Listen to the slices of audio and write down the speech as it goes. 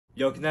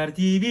よくなる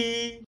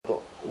TV。 うわ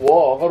ー、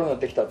上がるようになっ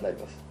てきたってなり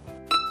ます。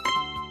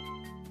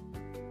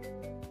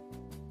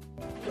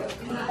よ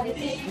くなる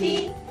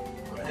TV。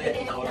 これ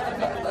で治ら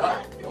なかった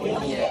ら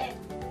病院へ。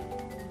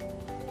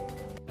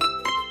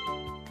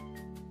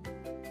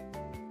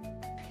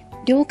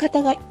両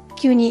肩が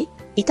急に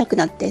痛く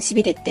なってし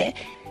びれて、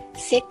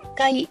石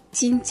灰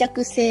沈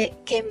着性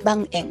腱板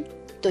炎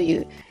とい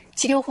う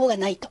治療法が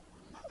ないと。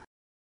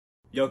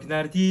よく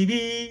なる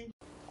TV。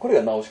 こ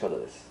れが治し方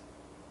です。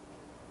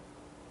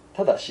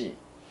ただし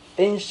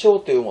炎症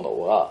というもの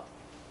が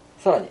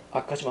さらに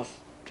悪化しま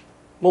す。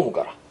揉む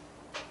から。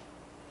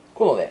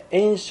このね、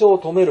炎症を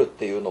止めるっ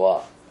ていうの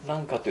は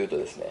何かというと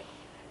ですね、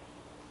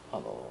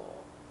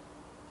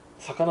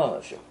魚な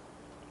んですよ。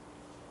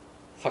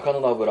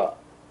魚の油、い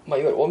わ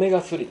ゆるオメ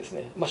ガ3です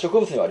ね。植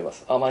物にはありま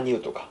す。アマニ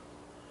油とか、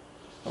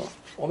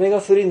オメガ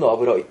3の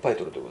油をいっぱい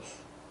取るということで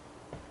す。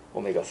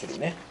オメガ3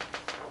ね。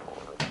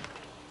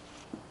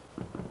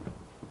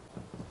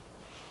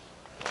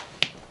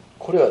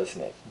これはです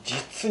ね、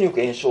実によ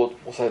く炎症を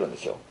抑えるんで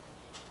すよ。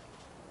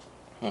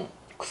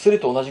薬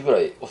と同じぐ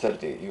らい抑える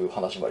という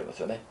話もありま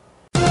すよね。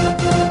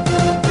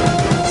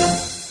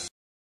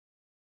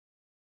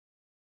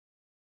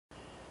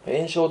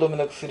炎症止め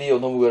の薬を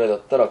飲むぐらいだっ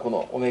たら、こ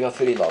のオメガ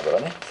3の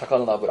油ね、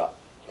魚の油、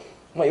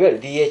いわゆ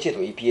る DHA と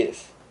か EPA で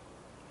す。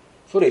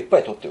それをいっぱ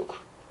い取っておく。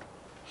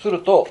する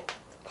と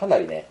かな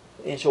りね、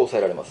炎症を抑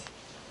えられます。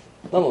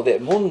なの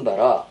で揉んだ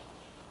ら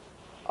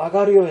上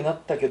がるようになっ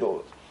たけ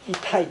ど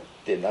痛いっ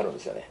てなるんで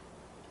すよね。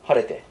腫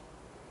れて、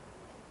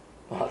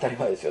当たり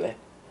前ですよね。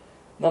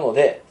なの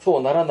でそ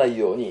うならない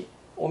ように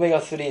オメ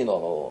ガ3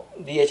の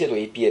DHA とか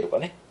EPA とか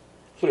ね、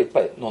それいっ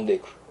ぱい飲んでい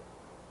く、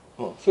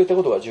そういった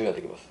ことが重要になっ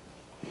てきます、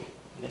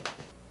ね、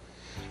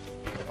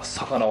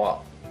魚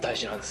は大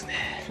事なんです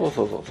ね。そう。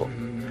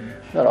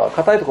だから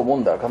硬いとこ揉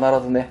んだら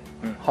必ずね、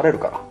腫れる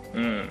から、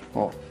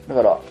だ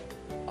から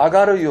上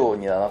がるよう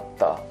になっ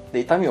た。で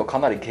痛みをか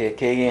なり軽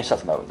減した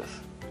となるんで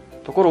す。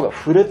ところが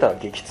触れたら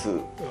激痛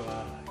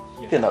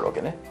ってなるわ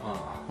けね。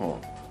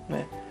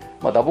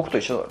打撲と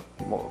一緒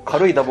だ。もう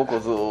軽い打撲を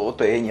ずーっ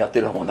と永遠にやって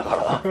るようなもんだ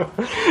から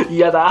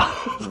嫌だ、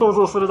想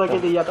像するだけ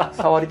で嫌だ。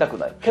触りたく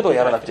ないけど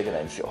やらなくちゃいけな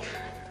いんですよ。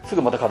す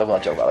ぐまた硬くな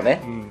っちゃうから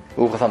ね、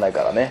動かさない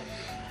からね。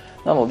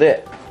なの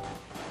で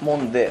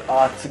揉んで、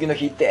次の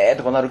日痛え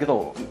とかなるけ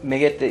どめ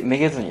げ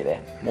ずに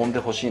ね揉んで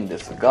ほしいんで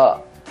す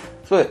が、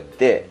そうやっ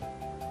て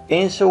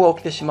炎症が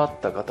起きてしまっ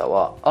た方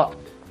は、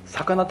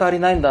魚足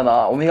りないんだ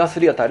な、オメガ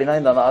3が足りな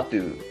いんだなとい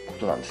うこ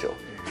となんですよ。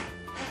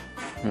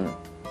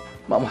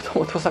もと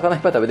もと魚い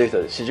っぱい食べてる人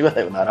は四十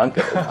肩にはならんけ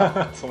ど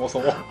そもそ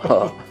も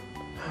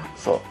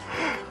そう、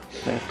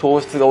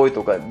糖質が多い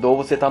とか動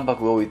物性タンパ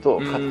クが多いと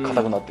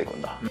硬くなっていく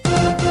んだ。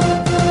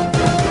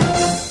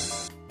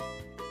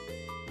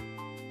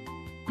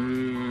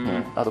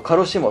あとカ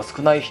ルシウムが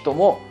少ない人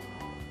も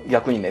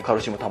逆にね、カ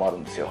ルシウム溜まる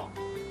んですよ。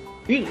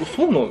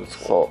そうなんです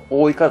か。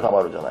多いから溜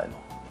まるんじゃない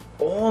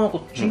の。なんか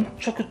沈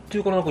着って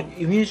いうか、なんか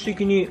イメージ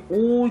的に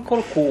多いか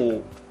らこ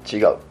う。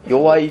違う、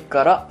弱い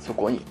からそ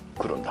こに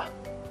来るんだ。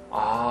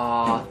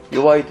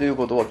弱いという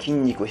ことは筋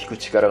肉を引く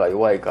力が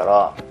弱いか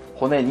ら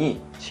骨に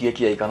刺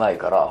激がいかない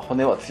から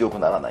骨は強く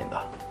ならないん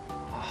だ。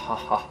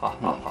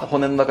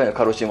骨の中には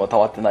カルシウムは溜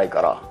まってない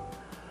か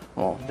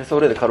ら、でそ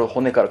れで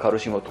骨からカル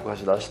シウムを溶か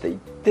し出していっ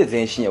て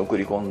全身に送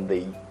り込んで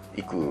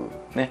いく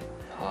ね。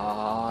だ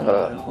か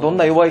らどん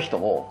な弱い人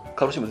も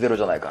カルシウムゼロ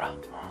じゃないか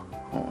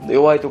ら、で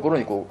弱いところ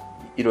にこ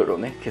ういろいろ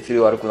ね、血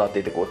流悪くなって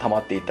いてこう溜ま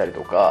っていったり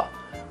とか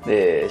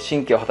で、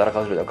神経を働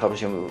かせるのはカル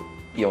シウム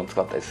イオン使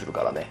ったりする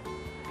からね。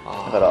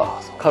だから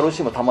カル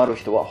シウム溜まる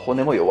人は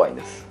骨も弱いん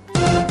です。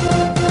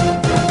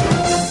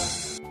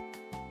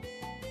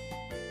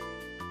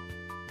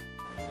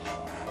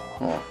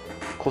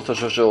コスト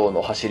少々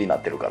の走りにな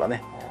ってるから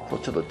ね、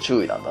ちょっと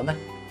注意なんだね。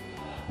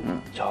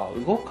じゃあ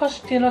動か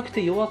してなく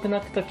て弱くな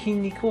ってた筋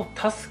肉を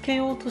助け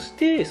ようとし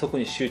てそこ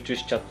に集中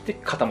しちゃって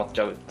固まっち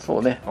ゃう。そ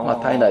うね、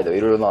体内ではい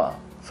ろいろな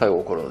作用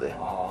が起こるので、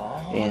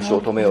炎症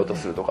を止めようと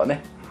するとか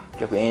ね、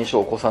逆に炎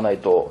症を起こさない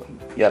と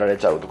やられ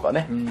ちゃうとか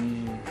ね、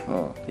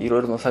いろ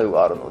いろな作用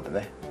があるので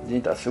ね、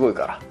人体はすごい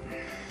か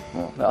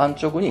ら、安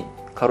直に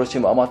カルシ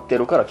ウム余って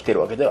るから来てる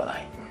わけではな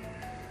い。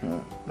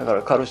だか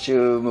らカルシウ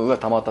ムが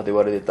溜まったと言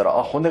われてたら、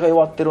骨が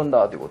弱ってるん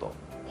だということ、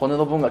骨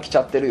の分が来ち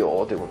ゃってる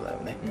よということだよ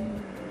ね。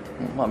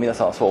皆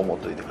さんはそう思っ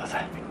ておいてくだ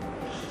さい。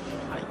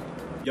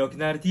よく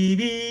なる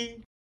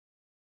TV。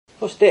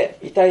 そして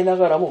痛いな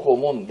がらもこう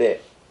揉ん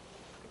で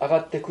上が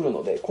ってくる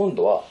ので、今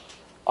度は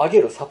上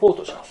げるサポー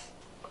トします。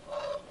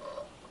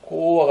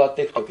こう上がっ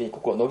ていくときにこ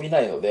こは伸びな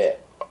いの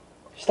で、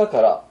下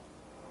から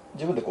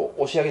自分でこ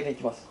う押し上げてい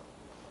きます。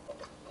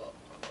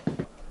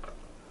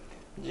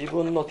自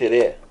分の手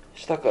で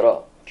下から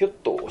キュッ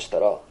と押した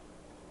ら、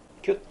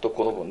キュッと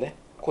この分ね、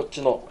こっ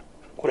ちの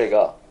これ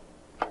が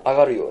上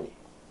がるように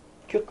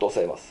キュッと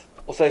押さえます。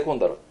押さえ込ん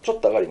だらちょっ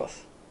と上がりま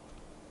す。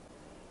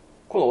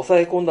この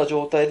押さえ込んだ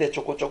状態でち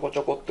ょこちょこち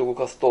ょこって動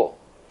かすと、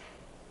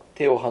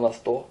手を離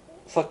すと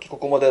さっきこ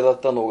こまでだっ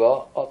たの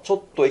がちょ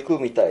っといく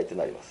みたいって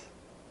なります。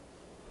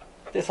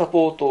でサ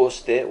ポートを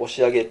して押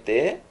し上げ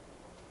て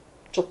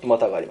ちょっとま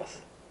た上がりま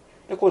す。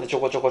でここでちょ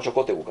こちょこちょ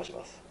こって動かし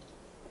ます。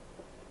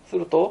す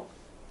ると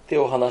手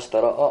を離し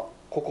たらこ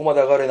こま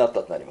で上がるようになっ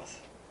たってなりま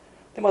す。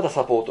でまた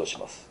サポートをし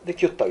ます。で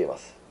キュッと上げま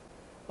す。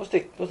そした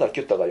ら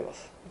キュッと上がりま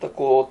す。また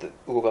こうって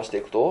動かして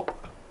いくと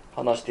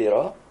離していた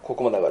らこ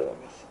こまで上がるよう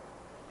になります。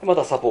でま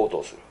たサポート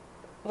をする。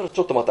そしたらち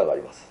ょっとまた上が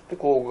ります。で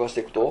こう動かし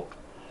ていくと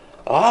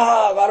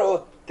上がる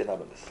ってな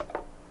るんです。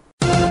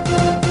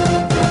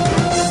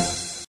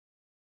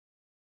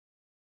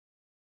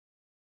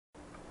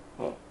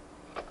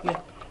ね、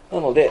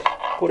なので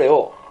これ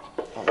を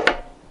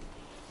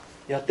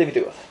やってみて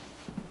くださ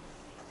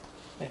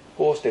い、ね、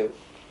こうして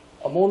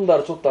揉んだ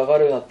らちょっと上が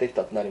るようになってき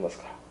たってなります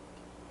から、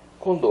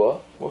今度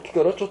は脇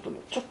からちょっと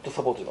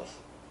サポートしま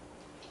す。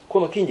こ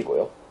の筋肉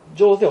を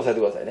上手に押さえて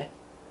ください ね。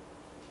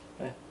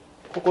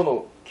ここ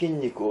の筋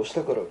肉を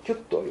下からキュ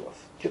ッと上げま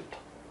す。キュッと、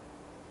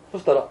そ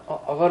したら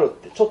上がるっ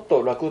てちょっ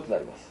と楽ってな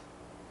ります。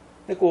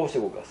でこうして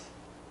動かす。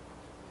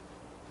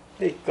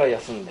で一回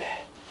休んで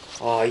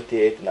痛いっ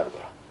てなるか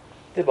ら、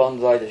で万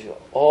歳でし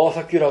ょ。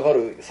さっきより上が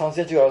る、3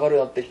センチぐらい上がる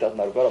ようになってきたって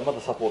なるから、ま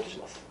たサポートし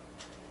ます。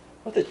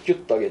そしてキュッ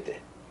と上げて、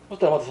そし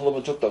たらまたその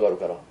分ちょっと上がる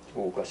から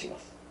動かしま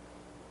す。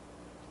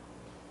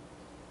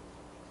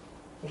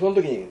その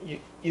時に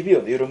指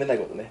を緩めない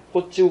ことね。こ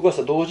っち動かし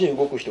たら同時に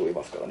動く人がい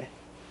ますからね。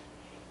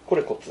こ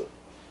れコツ。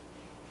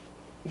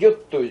ギュッ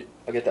と上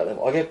げたら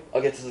上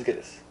げ続け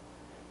です。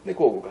で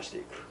こう動かして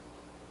いく。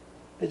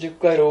で10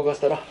回動かし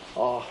たら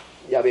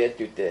やべえって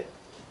言って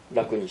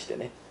楽にして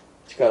ね、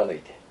力抜い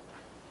て、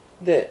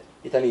で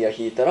痛みが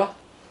引いたら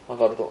上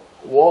がると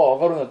上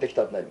がるようになってき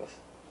たってなります。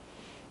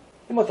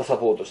でまたサ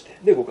ポートして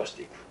で動かし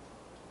ていく。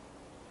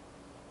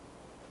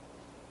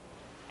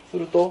す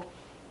ると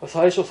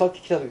最初さっき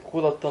来た時こ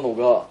こだったの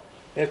が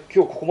今日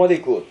ここまで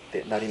行くっ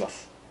てなりま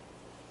す。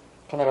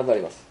必ずな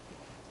ります。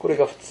これ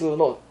が普通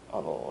の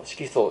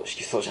色素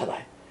じゃな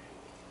い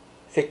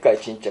石灰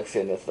沈着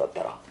性のやつだっ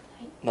たら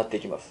なって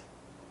いきます、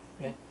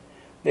ね、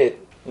で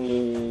こ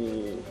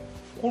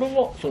れ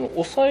はその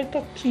押さえ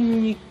た筋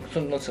肉、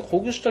なんですか、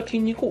ほぐした筋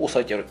肉を押さ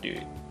えてやるっていうイ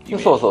メー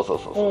ジ。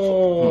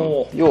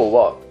そう、要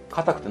は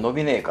硬くて伸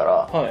びねえから、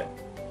はい、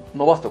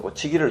伸ばすと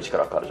ちぎれる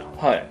力がかかるじゃん、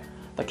はい、だか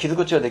ら傷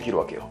口ができる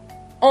わけよ。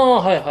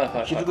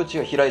傷口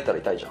が開いたら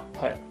痛いじゃん、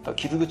はい、だから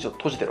傷口を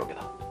閉じてるわけ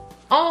だ。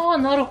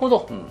なるほ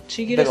ど、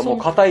ちぎれそう。だから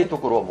もう硬いと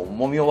ころはもう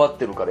揉み終わっ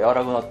てるから柔ら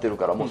かくなってる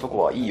から、もうそ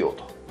こはいいよ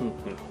と、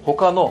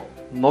他の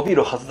伸び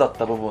るはずだっ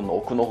た部分の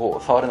奥の方、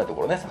触れないと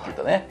ころね、さっき言っ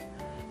たね、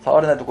触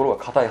れないところが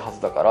硬いは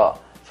ずだから、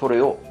そ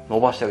れを伸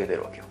ばしてあげて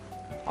るわけよ。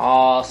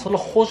その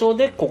補助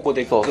でここ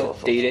でグッ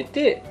て入れ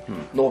て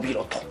伸び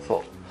ろと。そ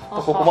う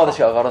ここまでし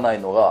か上がらない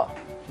のが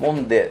揉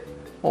んで、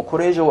もうこ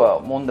れ以上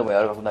は揉んでも柔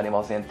らかくなり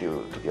ませんってい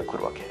う時が来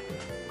るわけ。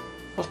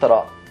そした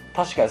ら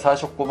確かに最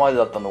初ここまで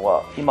だったの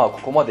が今はこ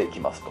こまでいき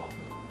ますと、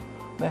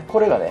ね、こ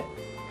れがね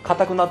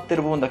硬くなって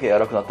る部分だけ柔ら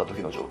かくなった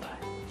時の状態。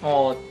ち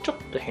ょっ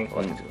と変化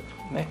が出てくる、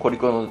ね、コリ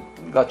コ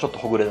リがちょっと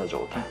ほぐれた状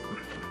態。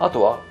あ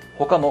とは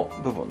他の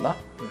部分な、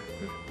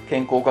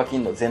肩甲下筋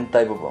の全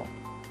体部分、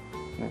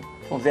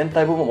その全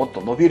体部分をもっ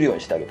と伸びるよう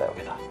にしてあげたいわ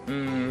けだ。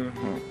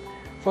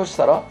そし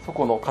たらそ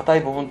この硬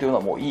い部分っていうの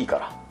はもういいか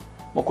ら、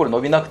もうこれ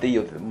伸びなくていい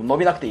よって、伸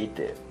びなくていいっ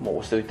てもう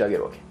押しておいてあげ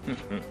るわけ、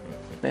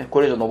ね、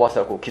これ以上伸ばし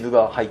たら傷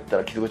が入った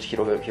ら傷口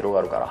広が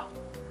るか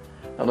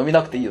ら、伸び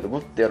なくていいよってグ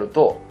ッてやる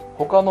と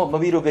他の伸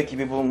びるべき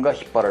部分が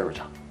引っ張られるじ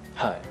ゃん、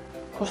はい、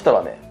そした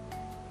らね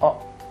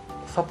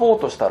サポー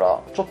トした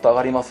らちょっと上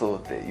がりますっ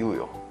て言う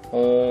よ。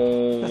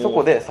でそ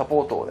こでサ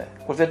ポートをね、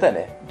これ絶対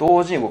ね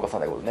同時に動かさ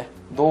ないことね、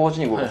同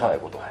時に動かさない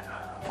こと、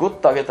グッ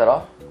と上げた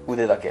ら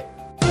腕だけ、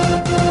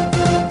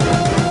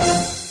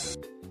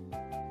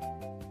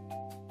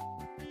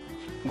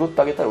グッ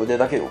と上げたら腕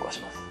だけ動かし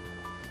ます。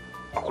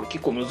これ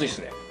結構むずいです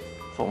ね。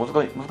そう難し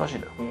い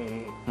んだよ、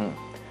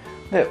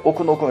で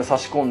奥の奥に差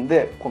し込ん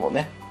でこの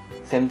ね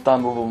先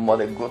端部分ま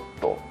でグッ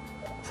と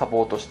サ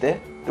ポートして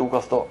動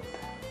かすと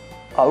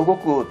動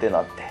くって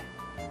なって、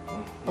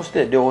そし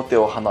て両手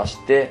を離し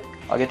て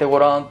上げてご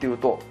らんって言う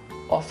と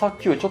さっ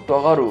きよりちょっと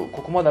上がる、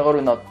ここまで上がるよ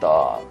うになっ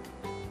た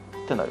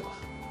ってなりま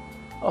す。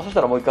そし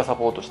たらもう一回サ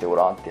ポートしてご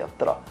らんってやっ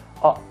たら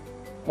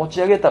持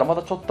ち上げたらま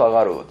たちょっと上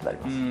がるってなり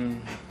ます。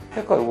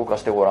でこれ動か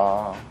してごらん、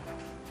は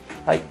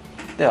い、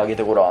で上げ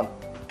てごらん、ち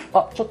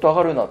ょっと上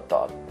がるようになっ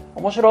た、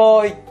面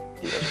白いって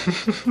言う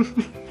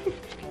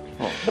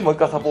でもう一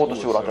回サポート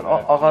してごらんって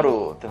上がる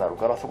ってなる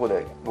から、そこ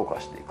で動か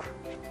していく。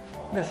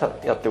で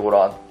やってご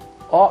らん、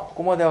こ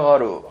こまで上が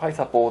る、はい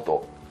サポー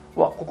ト、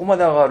ここま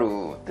で上がる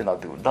ってなっ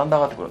てくる、だんだ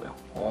ん上がってくるのよ。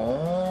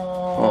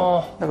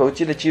だからう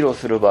ちで治療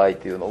する場合っ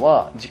ていうの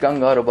は時間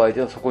がある場合って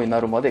いうのはそこにな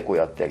るまでこう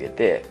やってあげ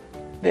て、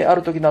であ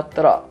る時になっ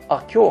たら今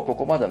日はこ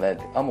こまでね、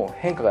もう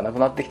変化がなく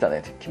なってきた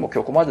ね、もう今日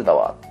ここまでだ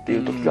わってい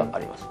う時があ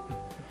ります。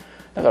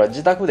だから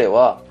自宅で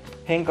は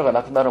変化が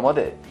なくなるま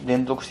で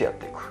連続してやっ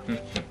ていく、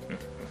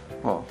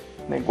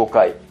5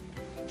回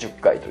10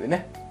回という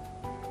ね、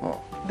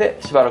で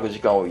しばらく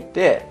時間を置い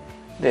て、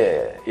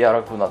で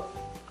楽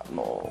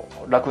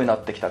にな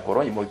ってきた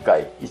頃にもう一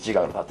回1時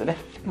間経ってね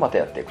また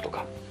やっていくと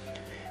か、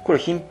これ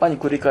頻繁に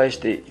繰り返し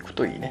ていく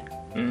といいね。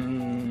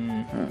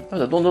そした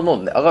らどんどんど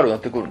んね上がるようにな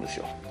ってくるんです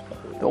よ。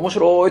で面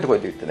白いとか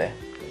言ってね、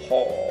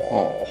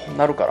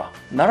なるから。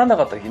ならな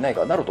かった日ない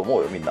からなると思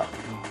うよみんな。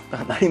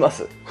なりま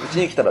す。うち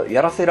に来たら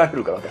やらせられ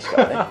るから私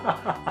か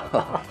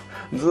ら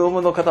ね。ズー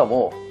ムの方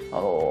も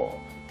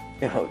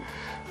いや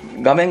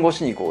画面越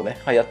しにこうね、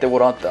はい、やってご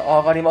らんって、あ、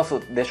上がりま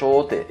すでし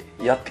ょって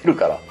やってる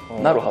から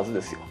なるはず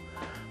ですよ。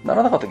な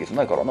らなかったケース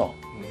ないからな。い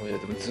や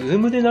でもズー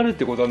ムでなるっ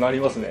てことはなり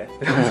ますね。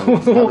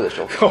なるでし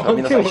ょ。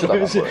皆さん一緒だか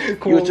ら、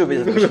YouTube 見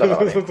てても一緒だ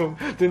からね。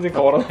全然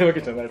変わらないわ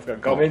けじゃないですか。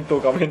画面と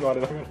画面のあ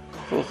れだか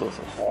ら。そう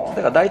だ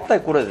から大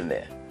体これで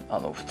ね、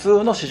普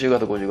通の四十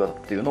肩五十肩っ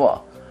ていうの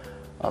は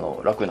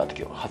楽になって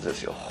きるはずで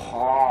すよ。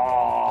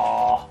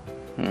は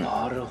あ、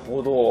なる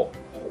ほど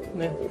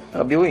ね。だ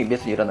から病院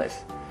別にいらないで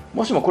す。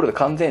もしもこれで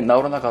完全に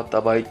治らなかっ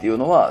た場合っていう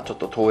のはちょっ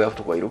と投薬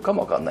とかいるか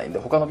もわかんないんで、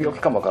他の病気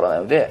かもわからない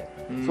ので、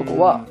そこ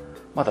は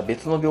また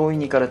別の病院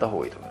に行かれた方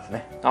がいいと思います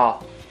ね。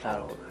あ、な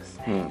るほどです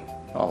ね。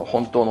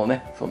本当の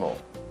ね、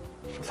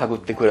探っ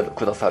てく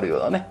ださるよう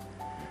なね。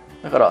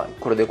だから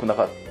これで良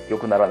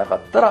くならなかっ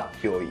たら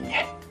病院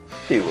へ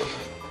っていうことで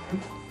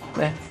す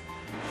ね。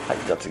はい、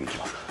じゃあ次いき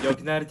ますか。よ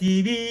くなる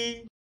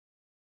TV。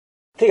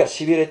 手が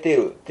しびれてい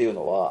るっていう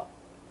のは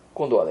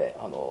今度はね、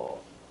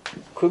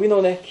首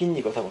のね筋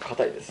肉が多分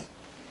硬いです。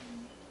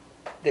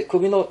で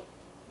首の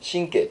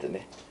神経って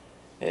ね、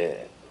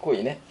こう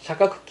いうね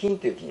斜角筋っ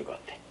ていう筋肉があっ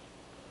て、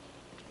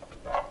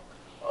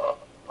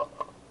こ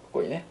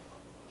こにね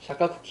斜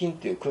角筋っ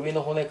ていう首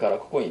の骨から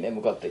ここにね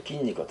向かって筋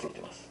肉がついて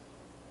ます。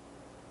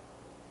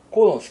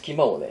この隙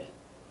間をね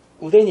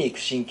腕に行く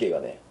神経が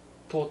ね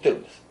通ってる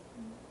んです。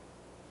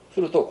す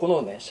るとこ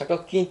のね斜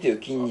角筋っていう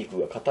筋肉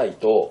が硬い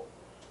と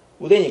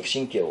腕に行く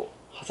神経を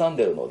挟ん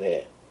でるの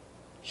で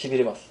しび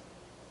れます。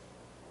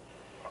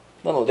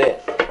なの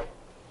で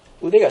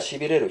腕がし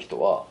びれる人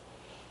は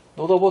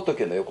喉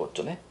仏の横っち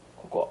ょね、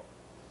こ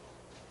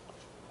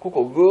こ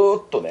をぐ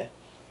ーっとね、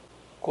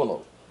こ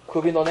の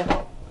首のね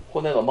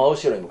骨の真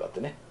後ろに向かっ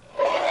てね、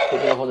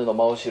首の骨の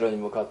真後ろに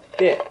向かっ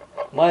て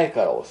前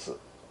から押す、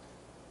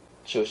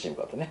中心に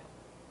向かってね、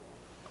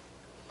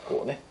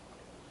こうね、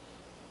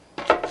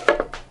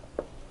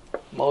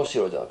真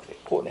後ろじゃなくて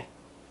こうね、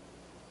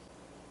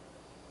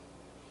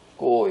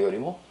こうより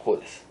もこう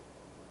です、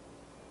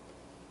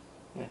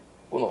ね、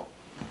こ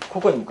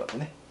こに向かって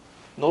ね、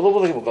喉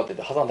仏に向かって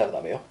て挟んだら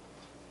ダメよ、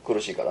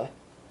苦しいからね。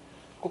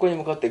ここに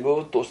向かってぐ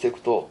ーっと押していく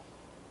と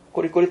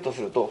コリコリっと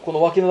すると、こ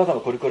の脇の中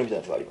のコリコリみたい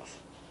なやつがあります。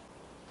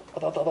あ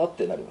たたたっ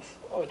てなります。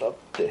あたっ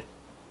て、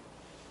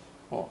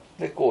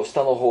でこう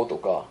下の方と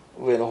か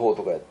上の方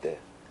とかやって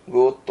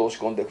ぐーっと押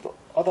し込んでいくと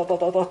あたた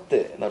たたっ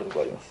てなるとこ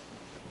ろありま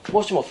す。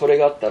もしもそれ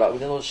があったら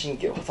腕の神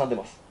経を挟んで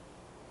ます。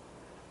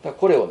だから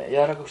これをね柔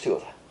らかくしてく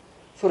ださい。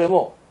それ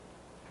も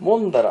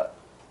揉んだら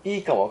い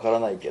いかもわから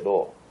ないけ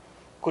ど、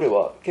これ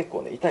は結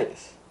構ね痛いで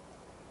す。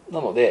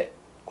なので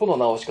こ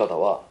の治し方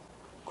は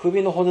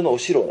首の骨の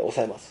後ろをね押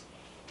さえます。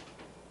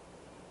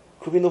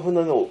首の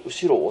骨の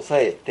後ろを押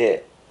さえ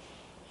て、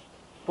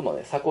この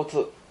ね鎖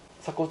骨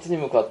に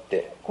向かっ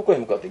て、ここに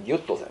向かってギュッ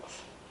と押さえま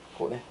す。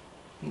こうね、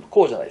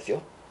こうじゃないですよ、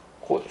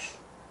こうで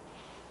す。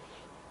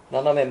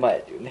斜め前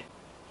というね、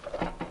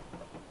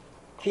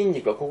筋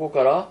肉はここ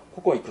から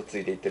ここにくっつ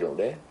いていってるの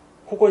で、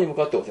ここに向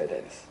かって押さえた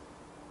いです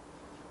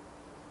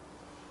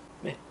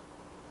ね。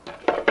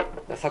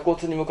鎖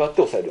骨に向かっ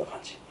て押さえるような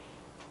感じ。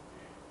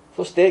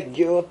そして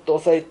ギュッと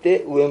押さえ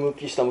て上向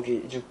き下向き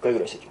10回ぐ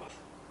らいしていきます。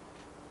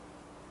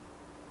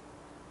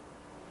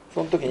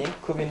その時に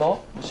首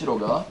の後ろ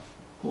が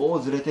こ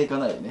うずれていか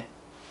ないようにね、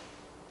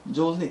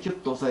上手にキュッ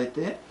と押さえ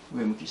て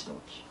上向き下向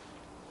き。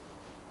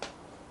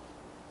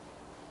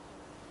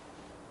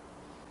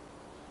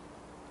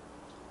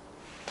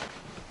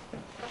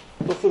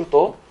そうする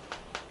と、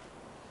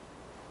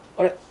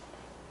あれ、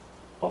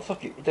さっ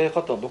き痛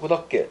かったのどこだ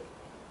っけ、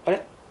あれ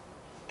っ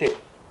て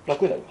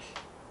楽になりま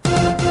す。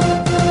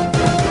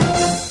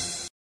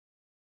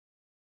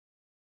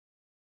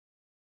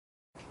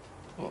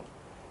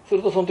す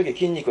るとその時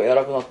筋肉が柔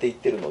らかくなっていっ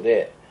てるの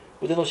で、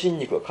腕の筋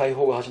肉が解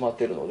放が始まっ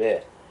ているの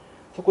で、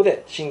そこ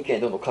で神経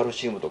にどんどんカル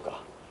シウムと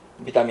か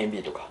ビタミン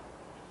B とか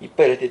いっ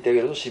ぱい入れていってあ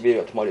げるとしびれ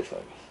が止まりやすくな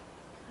りま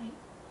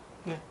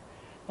す、はいね、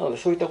なので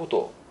そういったこと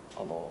を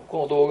こ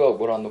の動画を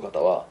ご覧の方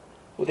は、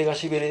腕が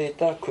しびれてい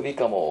た首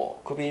かも、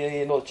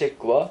首のチェッ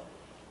クは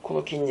こ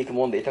の筋肉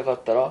もんで痛か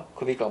ったら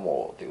首か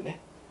もというね、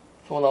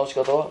その直し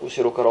方は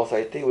後ろから押さ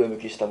えて上向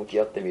き下向き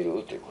やってみる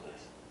ということで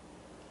す。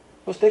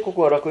そしてこ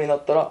こが楽にな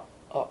ったら、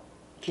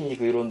筋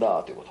肉緩ん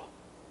だというこ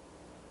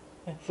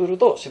と。する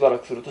としばら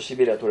くするとし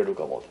びれが取れる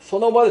かも。そ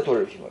の場で取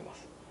れる人もいま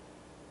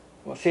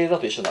す。正座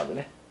と一緒なんで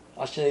ね、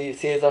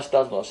正座し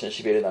た後の足の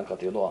しびれなんか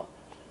というのは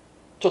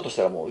ちょっとし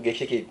たらもう劇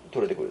的に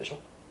取れてくるでしょ。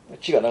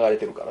血が流れ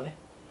てるからね。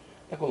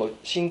この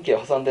神経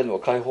を挟んでるの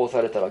が解放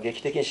されたら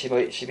劇的にしび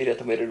れ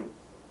止めれる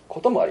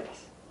こともありま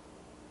す。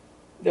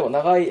でも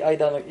長い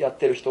間やっ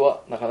てる人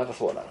はなかなか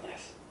そうはならないで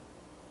す。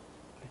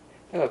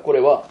だからこ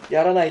れは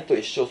やらないと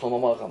一生その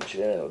ままかもし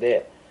れないの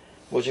で、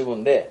ご自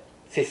分で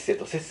せっせ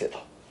と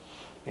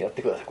やっ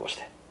てください。こうし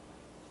て、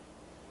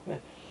ね、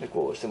で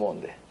こうしても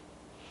んで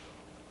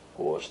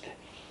こうして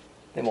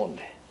で揉ん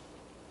で、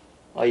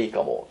いい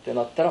かもって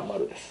なったら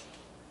丸です、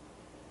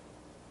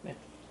ね、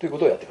というこ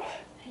とをやってくださ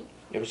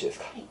い。よろしいです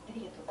か。はい、あ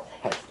りがとうござい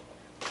ます。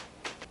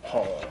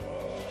は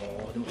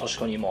あ、でも確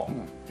かに今、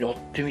やっ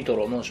てみたら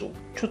何でしょう、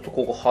ちょっと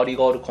ここ張り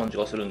がある感じ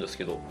がするんです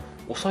けど、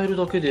押さえる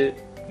だけ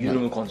で緩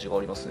む感じが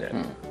ありますね。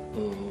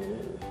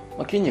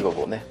筋肉が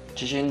こうね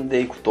縮ん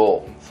でいく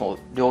と、その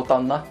両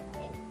端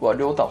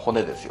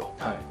骨ですよ、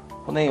はい、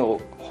骨を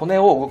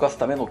動かす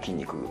ための筋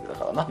肉だ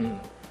からな、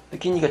で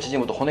筋肉が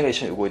縮むと骨が一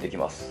緒に動いてき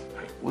ます、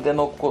腕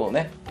のこの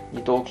ね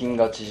二頭筋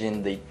が縮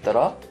んでいった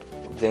ら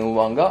前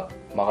腕が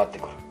曲がって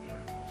くる。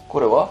こ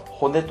れは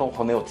骨と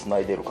骨をつな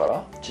いでいるか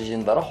ら、縮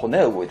んだら骨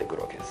が動いてく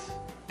るわけです。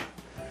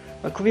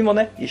首も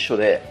ね一緒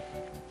で、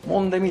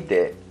揉んでみ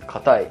て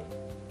硬い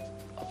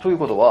という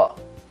ことは、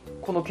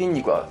この筋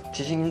肉は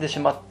縮んでし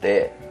まっ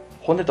て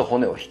骨と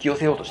骨を引き寄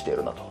せようとしてい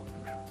るなと。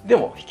で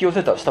も引き寄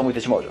せたら下向い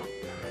てしまうじゃん。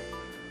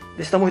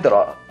で下向いた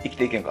ら生き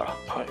ていけんから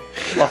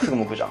まっすぐ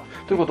向くじゃん。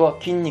ということは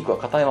筋肉は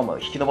硬いまま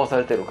引き伸ばさ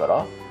れてるか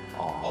ら、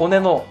骨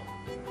の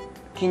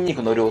筋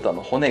肉の両端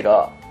の骨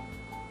が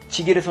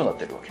ちぎれそうになっ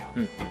てるわけよ、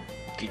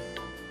ギュッ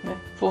とね、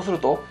そうする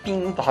とピ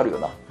ンと張るよ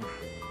な、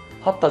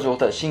張った状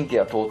態で神経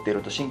が通ってい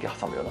ると神経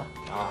挟むよな。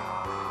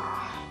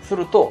す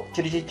ると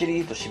チリチリチ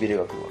リとしびれ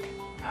がくるわけ、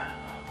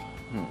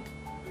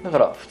だか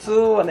ら普通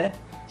はね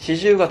四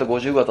十肩五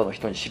十肩の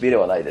人にしびれ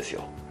はないです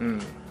よ、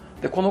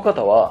でこの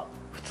方は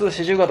普通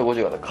四十肩五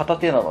十肩片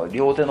手なのに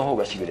両手の方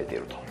がしびれてい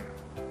る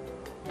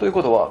という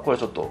ことは、これ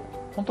ちょっと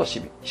本当は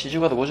四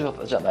十肩五十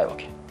肩じゃないわ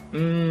け。で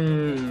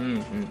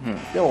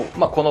も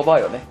この場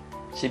合はね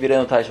しびれ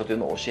の対処という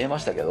のを教えま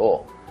したけ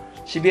ど、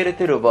しびれ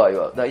てる場合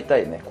は大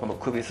体ねこの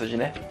首筋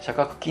ね、斜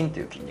角筋と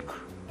いう筋肉、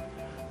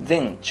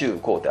前中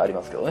後ってあり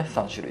ますけどね、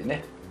3種類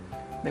ね。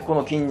でこ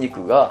の筋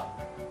肉が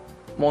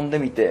揉んで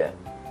みて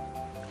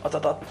あ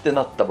たたって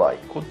なった場合、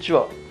こっち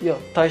はいや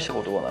大した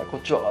ことはない、こ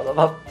っちはあた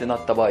たってな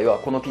った場合は、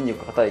この筋肉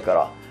が硬い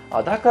か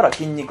ら、だから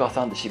筋肉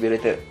挟んでしびれ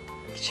て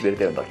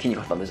るんだ、筋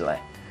肉挟んでじゃな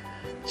い、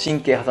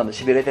神経挟んで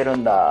しびれてる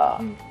ん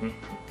だ、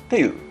って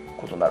いう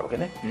ことになるわけ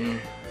ね、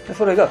で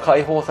それが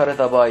解放され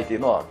た場合っていう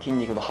のは、筋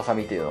肉のハサ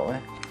ミっていうのを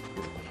ね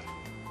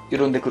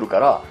緩んでくるか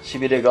ら、し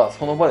びれが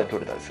その場で取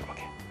れたりするわ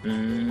け。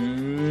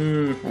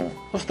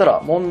そした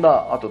ら揉ん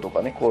だ後と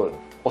かね、こう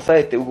押さ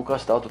えて動か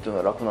した後っていうの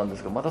は楽なんで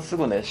すが、またす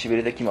ぐねしび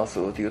れてきます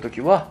っていう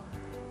時は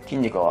筋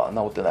肉は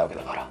治ってないわけ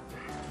だから、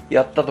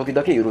やった時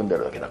だけ緩んで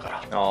るだけだか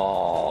ら、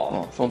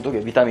その時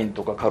はビタミン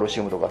とかカルシ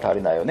ウムとか足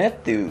りないよねっ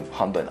ていう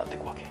判断になってい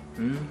くわけ、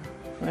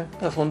だ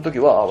からその時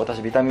は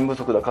私ビタミン不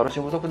足だ、カルシ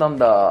ウム不足なん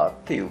だっ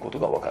ていうこと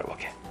が分かるわ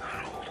け。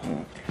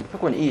そ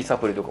こにいいサ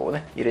プリとかを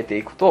ね入れて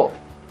いくと、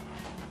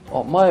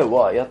前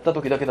はやった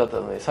時だけだった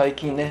ので、最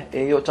近ね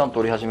栄養ちゃんと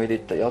取り始めていっ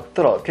たら、やっ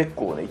たら結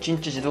構ね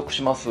1日持続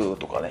します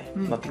とかね、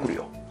なってくる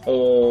よ。で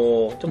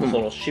もそ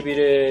のしび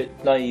れ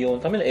ないようの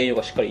ための栄養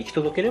がしっかり行き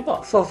届けれ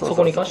ば、そ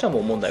こに関してはも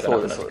う問題がな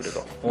くなってくる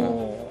と、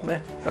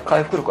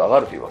回復力上が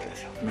るというわけで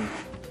すよ、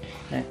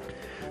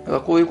だから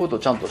こういうことを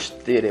ちゃんと知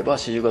っていれば、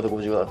四十肩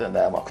五十肩って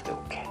悩まなくて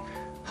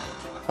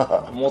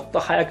OK もっ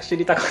と早く知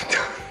りたかっ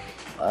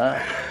た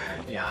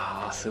い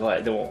やーすご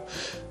い。でも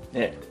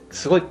ね、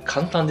すごい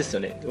簡単ですよ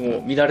ね。も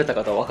う見られた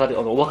方は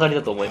お分かり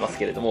だと思います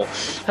けれども、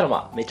た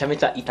だめちゃめ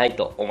ちゃ痛い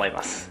と思い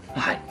ます。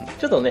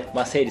ちょっとね、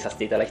整理させ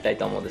ていただきたい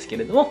と思うんですけ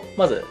れども、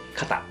まず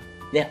肩、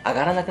ね、上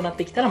がらなくなっ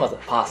てきたら、まず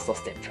ファースト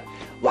ステッ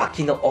プ、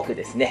脇の奥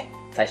ですね。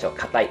最初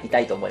硬い、痛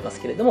いと思いま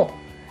すけれども、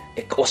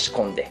押し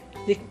込んで、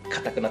で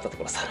硬くなったと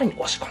ころさらに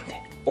押し込んで、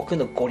奥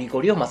のゴリ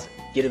ゴリをまず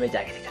緩めて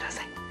あげてくだ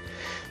さい。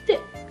で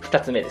2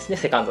つ目ですね、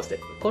セカンドステッ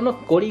プ。この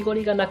ゴリゴ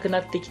リがなく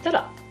なってきた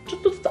ら、ちょ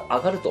っとずつ上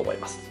がると思い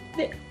ます。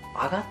で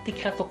上がって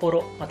きたとこ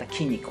ろ、また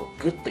筋肉を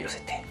グッと寄せ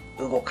て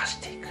動かし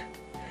ていく。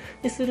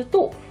でする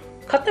と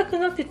硬く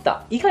なっていっ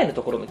た以外の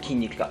ところの筋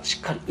肉がし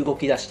っかり動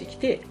き出してき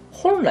て、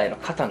本来の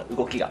肩の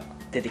動きが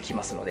出てき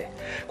ますので、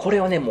これ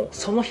をねもう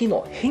その日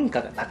の変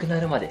化がなくな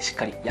るまでしっ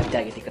かりやって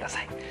あげてくださ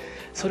い。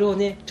それを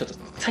ねちょっと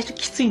最初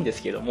きついんで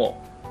すけど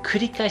も、繰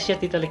り返しやっ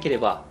ていただけれ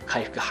ば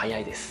回復早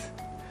いです。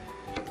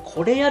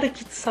これやる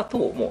きつさと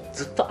もう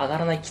ずっと上が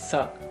らないきつ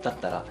さだっ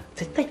たら、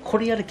絶対こ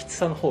れやるきつ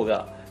さの方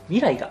が未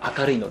来が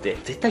明るいので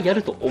絶対や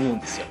ると思うん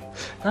ですよ。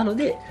なの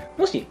で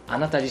もしあ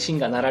なた自身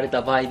がなられ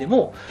た場合で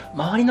も、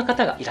周りの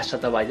方がいらっしゃっ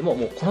た場合でも、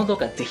もうこの動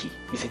画ぜひ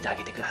見せてあ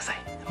げてください。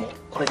もう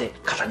これで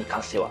肩に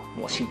関しては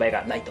もう心配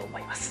がないと思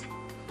います。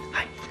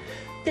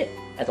で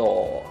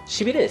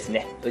しびれです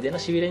ね、腕の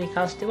しびれに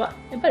関しては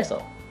やっぱりそ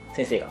の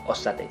先生がおっ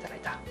しゃっていただい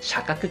た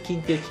斜角筋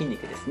という筋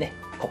肉ですね、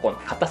ここの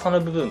硬さの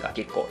部分が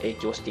結構影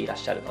響していらっ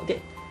しゃるので、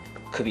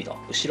首の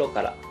後ろ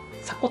から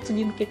鎖骨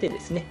に向けてで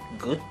すね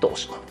ぐっと押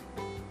し込む。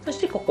そし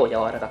てここを柔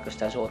らかくし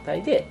た状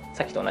態で、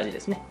さっきと同じで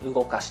すね、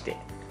動かして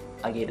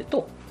あげる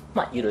と、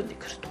緩んで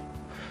くると。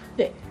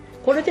で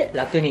これで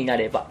楽にな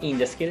ればいいん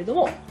ですけれど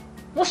も、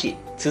もし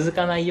続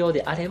かないよう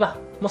であれば、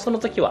もうその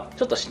時は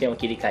ちょっと視点を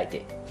切り替え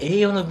て、栄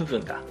養の部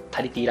分が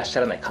足りていらっし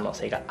ゃらない可能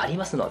性があり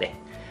ますので、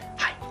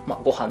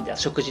ご飯や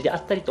食事であ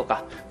ったりと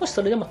か、もし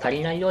それでも足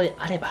りないようで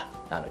あれば、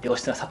良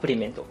質なサプリ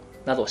メント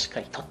などをしっか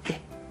りとって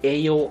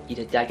栄養を入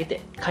れてあげ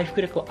て回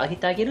復力を上げ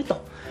てあげる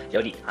と、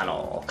より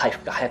回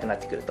復が早くなっ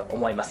てくると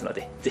思いますの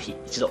で、ぜひ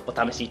一度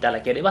お試しいた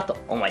だければと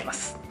思いま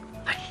す。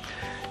はい、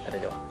それ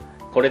では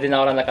これで治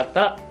らなかった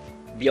ら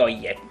病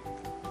院へ。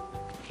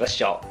ご視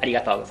聴あり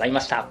がとうございま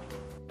した。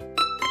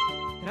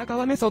寺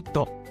川メソッ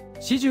ド、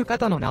四十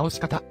肩の治し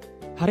方。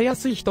腫れや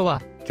すい人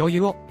は魚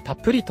油をたっ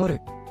ぷり取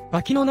る。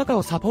脇の中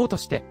をサポート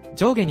して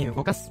上下に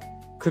動かす。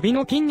首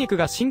の筋肉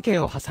が神経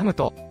を挟む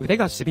と腕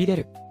がしびれ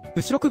る。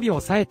後ろ首を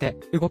押さえて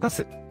動か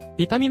す。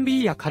ビタミン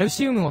B やカル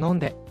シウムを飲ん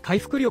で回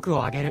復力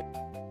を上げる。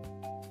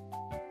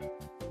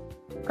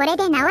これ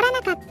で治ら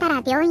なかった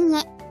ら病院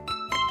へ。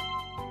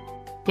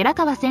寺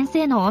川先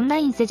生のオンラ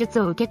イン施術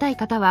を受けたい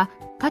方は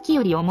下記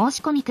よりお申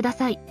し込みくだ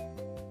さい。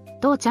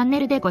当チャンネ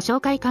ルでご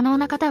紹介可能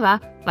な方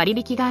は割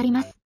引があり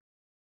ます。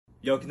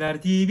よくなる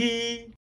TV